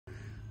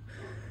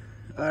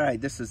All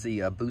right, this is the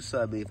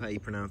ABUSA, I believe how you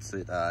pronounce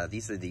it.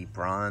 These are the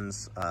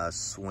bronze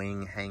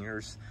swing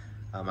hangers.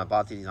 I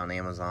bought these on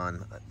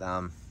Amazon.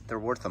 They're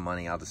worth the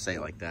money, I'll just say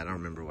it like that. I don't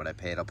remember what I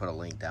paid. I'll put a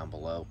link down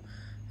below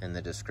in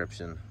the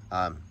description.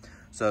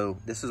 So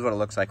this is what it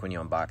looks like when you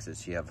unbox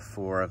this. You have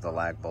 4 of the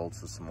lag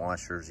bolts with some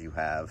washers. You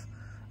have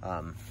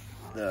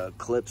the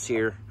clips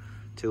here,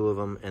 2 of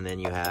them, and then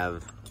you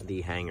have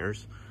the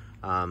hangers.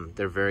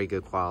 They're very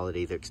good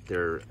quality.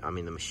 I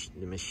mean,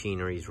 the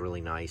machinery is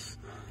really nice.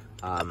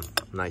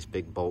 Nice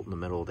big bolt in the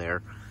middle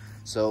there.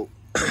 So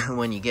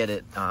when you get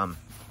it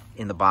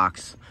in the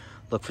box,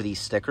 look for these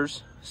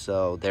stickers.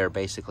 So they're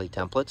basically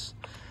templates,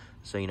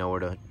 so you know where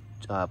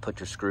to put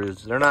your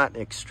screws. They're not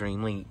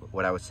extremely,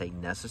 what I would say,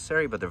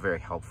 necessary, but they're very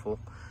helpful.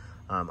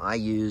 I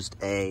used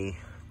a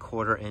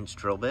 1/4 inch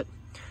drill bit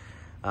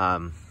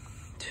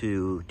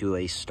to do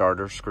a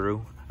starter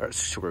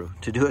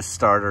to do a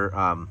starter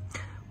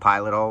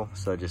pilot hole.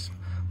 So just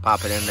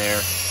pop it in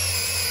there,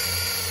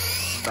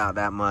 about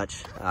that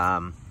much.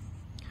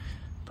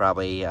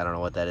 Probably, I don't know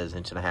what that is, 1.5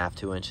 inches,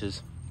 2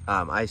 inches.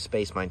 I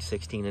spaced mine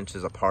 16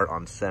 inches apart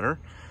on center,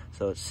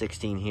 so it's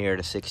 16 here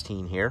to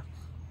 16 here.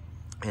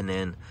 And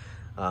then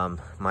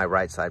my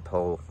right side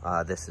pole,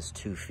 this is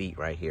 2 feet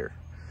right here.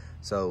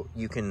 So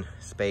you can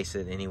space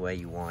it any way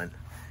you want.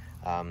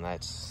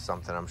 That's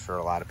something I'm sure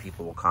a lot of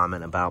people will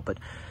comment about. But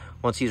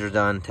once these are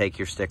done, take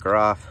your sticker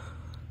off.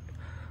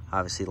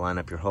 Obviously line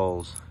up your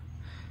holes,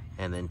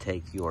 and then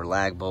take your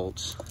lag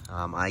bolts.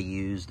 I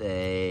used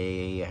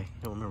I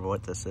don't remember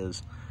what this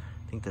is.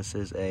 I think this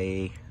is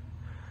a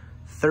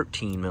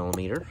 13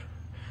 millimeter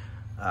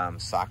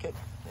socket,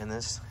 and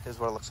this is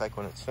what it looks like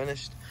when it's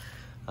finished.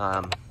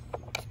 Got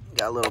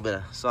a little bit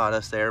of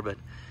sawdust there, but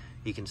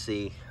you can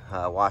see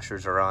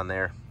washers are on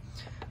there.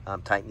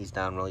 Tighten these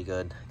down really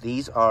good.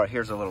 These are,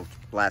 here's a little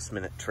last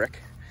minute trick.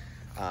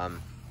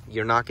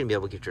 You're not gonna be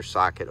able to get your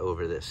socket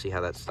over this. See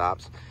how that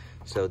stops?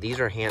 So these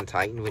are hand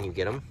tightened when you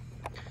get them.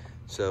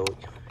 So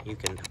you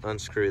can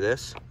unscrew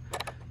this,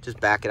 just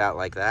back it out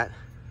like that,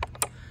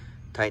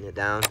 tighten it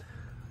down,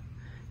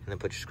 and then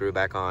put your screw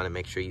back on, and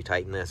make sure you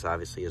tighten this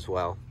obviously as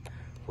well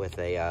with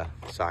a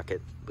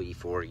socket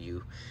before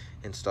you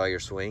install your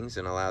swings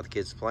and allow the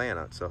kids to play on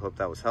it. So I hope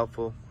that was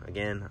helpful.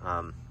 Again,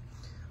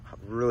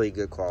 really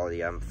good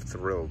quality. I'm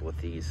thrilled with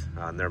these.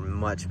 They're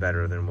much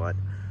better than what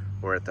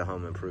were at the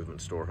home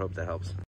improvement store. Hope that helps.